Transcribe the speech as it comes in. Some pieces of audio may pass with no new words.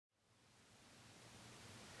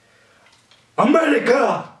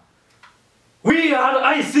America! We are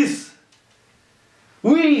ISIS!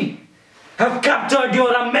 We have captured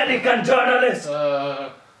your American journalist!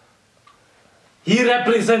 He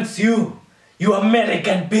represents you, you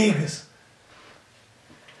American pigs!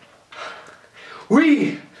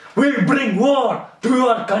 We will bring war to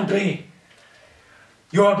your country!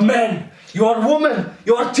 Your men, your women,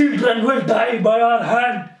 your children will die by our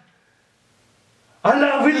hand!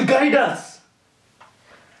 Allah will guide us!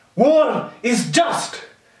 War is just!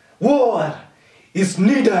 War is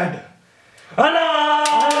needed! Allah!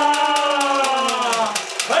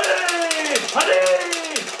 Hare! Hare!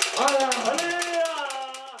 Allah! Hare!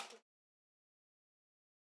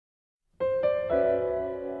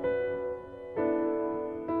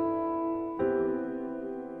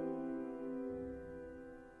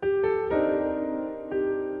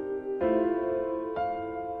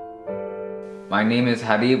 My name is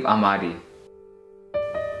Habib Ahmadi.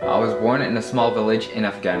 I was born in a small village in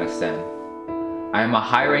Afghanistan. I am a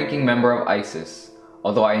high-ranking member of ISIS,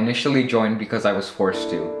 although I initially joined because I was forced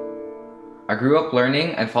to. I grew up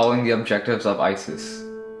learning and following the objectives of ISIS,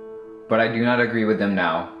 but I do not agree with them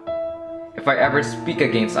now. If I ever speak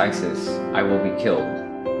against ISIS, I will be killed.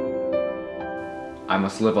 I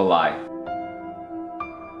must live a lie.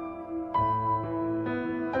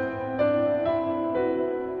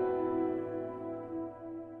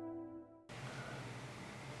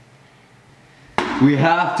 We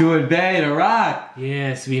have to invade Iraq!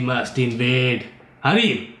 Yes, we must invade.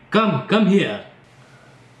 Hurry, come here.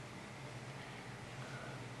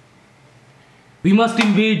 We must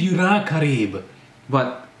invade Iraq, Harib.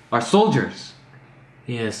 But our soldiers?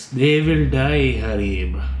 Yes, they will die,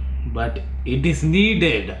 Harib. But it is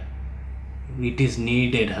needed. It is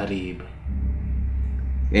needed, Harib.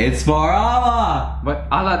 It's for Allah! But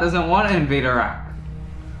Allah doesn't want to invade Iraq.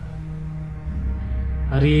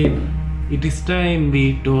 Harib, it is time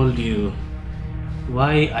we told you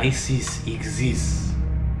why ISIS exists.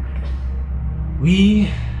 We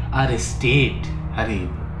are a state, Harib.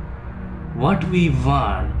 What we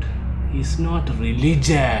want is not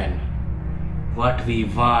religion. What we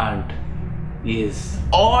want is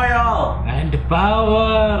Oil! and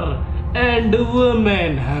power and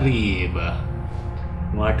women, Harib.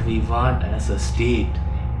 What we want as a state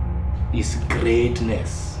is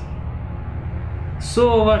greatness.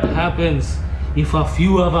 So what happens if a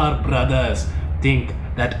few of our brothers think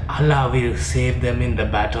that Allah will save them in the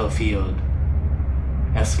battlefield?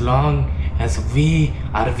 As long as we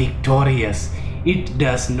are victorious, it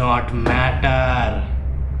does not matter.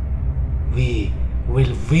 We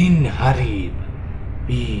will win, Harib.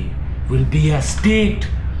 We will be a state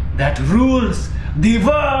that rules the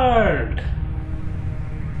world.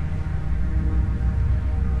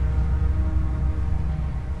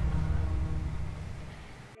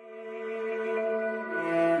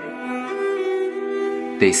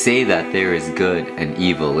 They say that there is good and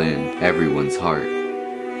evil in everyone's heart.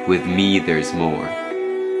 With me there's more.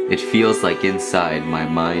 It feels like inside my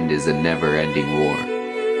mind is a never-ending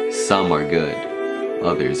war. Some are good,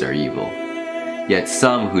 others are evil. Yet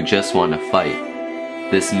some who just want to fight.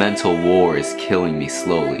 This mental war is killing me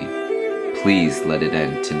slowly. Please let it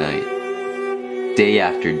end tonight. Day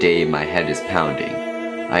after day my head is pounding.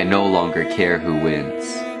 I no longer care who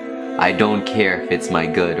wins. I don't care if it's my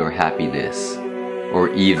good or happiness, or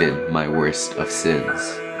even my worst of sins.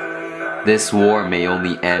 This war may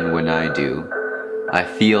only end when I do. I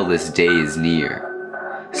feel this day is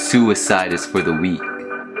near. Suicide is for the weak,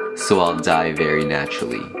 so I'll die very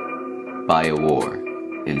naturally, by a war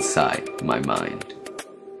inside my mind.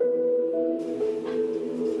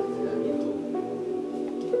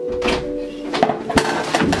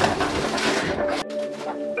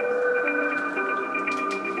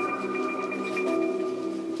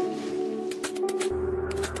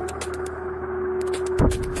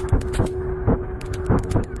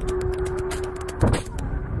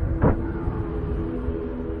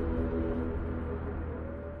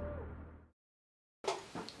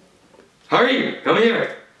 Hurry! Come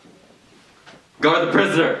here! Guard the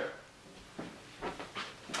prisoner!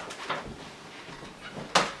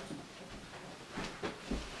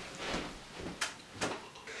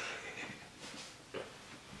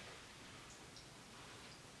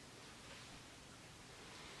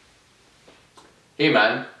 Hey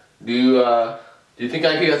man, do you think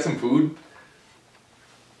I could get some food?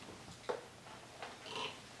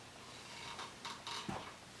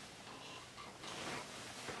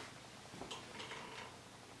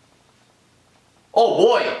 Oh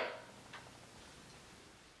boy!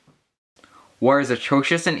 War is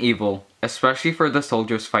atrocious and evil, especially for the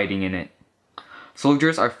soldiers fighting in it.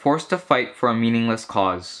 Soldiers are forced to fight for a meaningless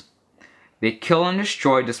cause. They kill and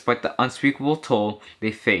destroy despite the unspeakable toll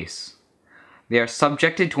they face. They are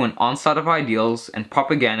subjected to an onslaught of ideals and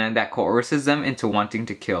propaganda that coerces them into wanting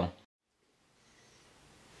to kill.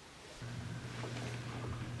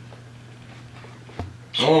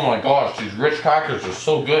 Oh my gosh, these rich crackers are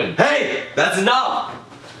so good. Hey, that's enough!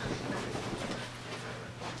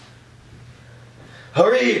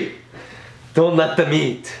 Harib! Don't let them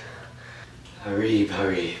eat. Harib,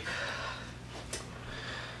 Harib.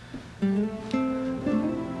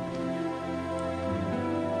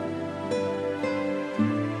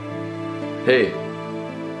 Hey,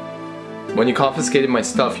 when you confiscated my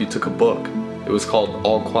stuff, you took a book. It was called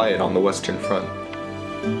All Quiet on the Western Front.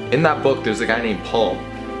 In that book, there's a guy named Paul.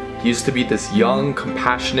 He used to be this young,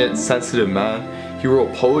 compassionate, sensitive man. He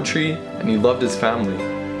wrote poetry and he loved his family.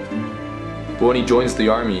 But when he joins the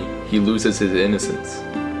army, he loses his innocence.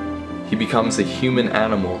 He becomes a human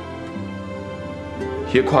animal.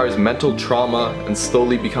 He acquires mental trauma and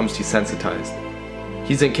slowly becomes desensitized.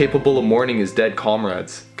 He's incapable of mourning his dead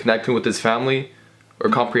comrades, connecting with his family, or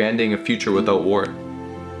comprehending a future without war.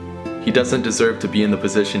 He doesn't deserve to be in the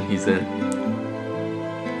position he's in.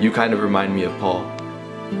 You kind of remind me of Paul.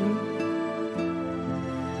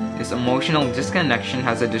 This emotional disconnection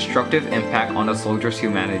has a destructive impact on a soldier's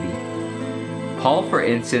humanity. Paul, for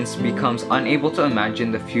instance, becomes unable to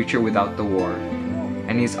imagine the future without the war,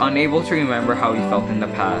 and he's unable to remember how he felt in the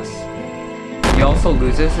past. He also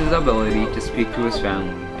loses his ability to speak to his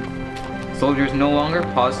family. Soldiers no longer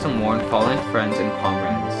pause to mourn fallen friends and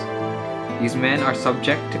comrades. These men are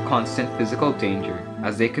subject to constant physical danger,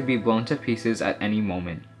 as they could be blown to pieces at any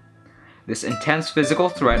moment. This intense physical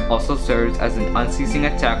threat also serves as an unceasing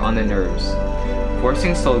attack on the nerves,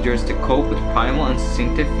 forcing soldiers to cope with primal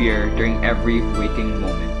instinctive fear during every waking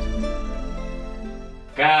moment.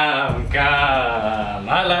 Come, come,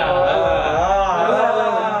 Allah,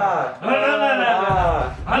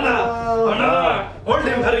 hold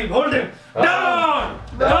him, Harib, hold him. Down,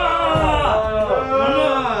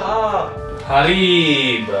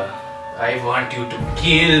 Harib, I want you to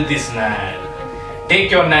kill this man. Take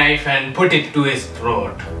your knife and put it to his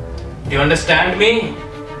throat. Do you understand me?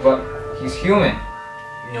 But he's human.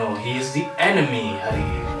 No, he is the enemy,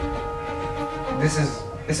 Harib. This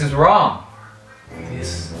is wrong.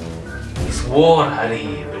 This is war,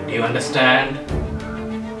 Harib. Do you understand?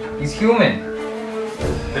 He's human.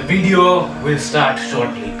 The video will start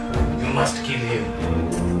shortly. You must kill him,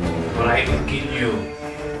 or I will kill you.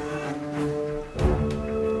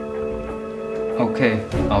 Okay,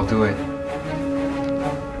 I'll do it.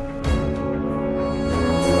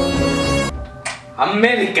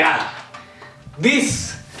 America!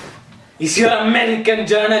 This is your American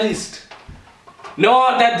journalist.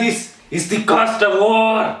 Know that this is the cost of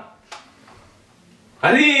war.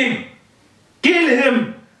 Harib! Kill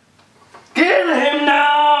him! Kill him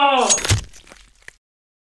now!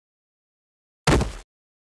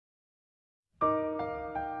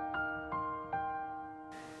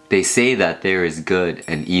 They say that there is good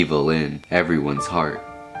and evil in everyone's heart.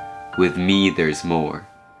 With me there's more.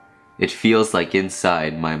 It feels like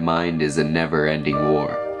inside my mind is a never-ending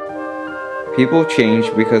war. People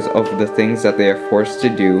change because of the things that they are forced to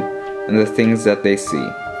do and the things that they see.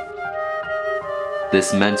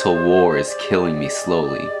 This mental war is killing me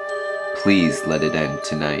slowly. Please let it end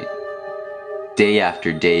tonight. Day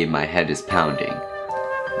after day my head is pounding.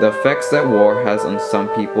 The effects that war has on some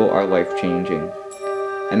people are life-changing,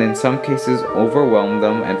 and in some cases overwhelm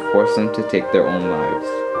them and force them to take their own lives.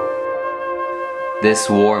 This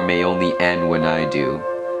war may only end when I do.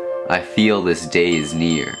 I feel this day is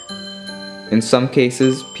near. In some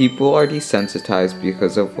cases, people are desensitized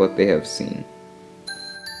because of what they have seen.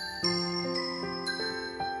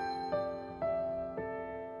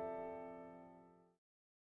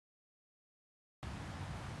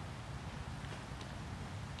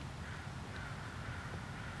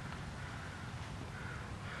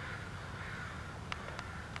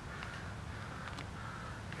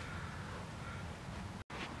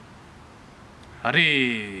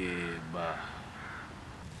 Harib!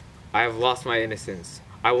 I have lost my innocence.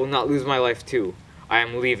 I will not lose my life too. I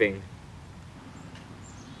am leaving.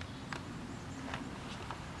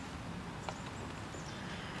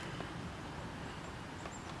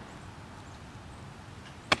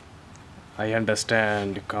 I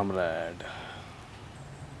understand, comrade.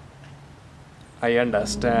 I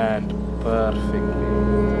understand perfectly.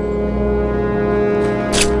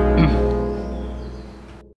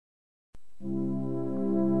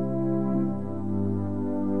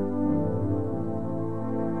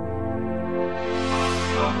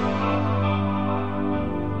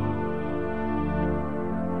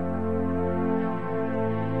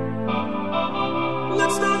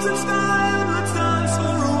 mountain sky and let's dance for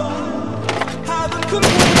a while. Heaven could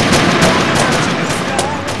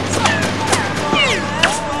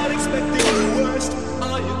start expecting the worst.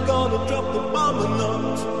 Are you gonna drop the bomb or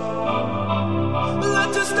not?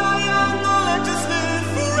 Let us die young or let us live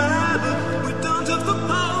forever. We don't have the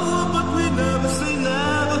power, but we never say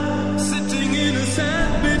never. Sitting in a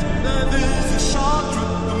sandpit, life is a short trip.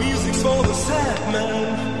 The music's for the sad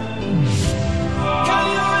man. Can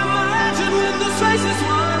you imagine when the race is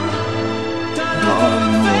won? Turn our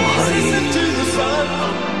faces into the sun.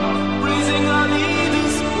 Raising our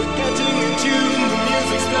leaders, we're getting in tune. The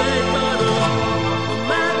music's played by the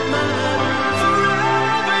madman.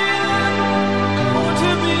 Forever young, I want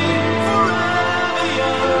to be forever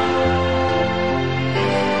young.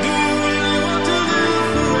 Do you really want to live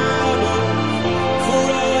forever?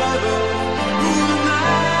 Forever,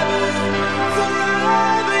 never,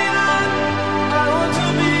 forever young. I want to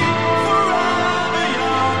be forever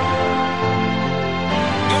young.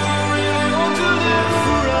 Do you really want to live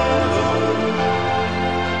forever?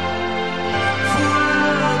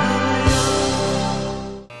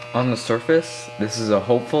 On the surface, this is a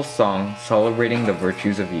hopeful song celebrating the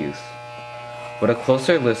virtues of youth. But a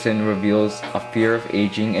closer listen reveals a fear of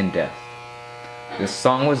aging and death. This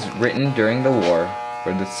song was written during the war,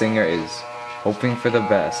 where the singer is hoping for the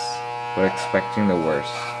best, but expecting the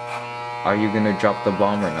worst. Are you gonna drop the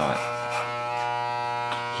bomb or not?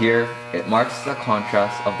 Here, it marks the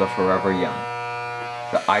contrast of the forever young.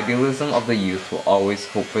 The idealism of the youth will always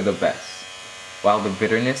hope for the best, while the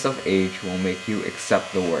bitterness of age will make you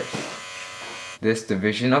accept the worst. This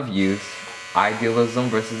division of youth, idealism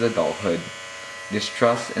versus adulthood,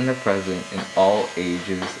 distrust in the present in all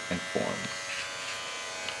ages and forms.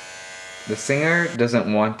 The singer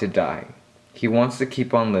doesn't want to die. He wants to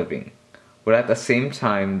keep on living. But at the same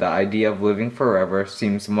time, the idea of living forever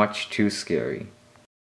seems much too scary.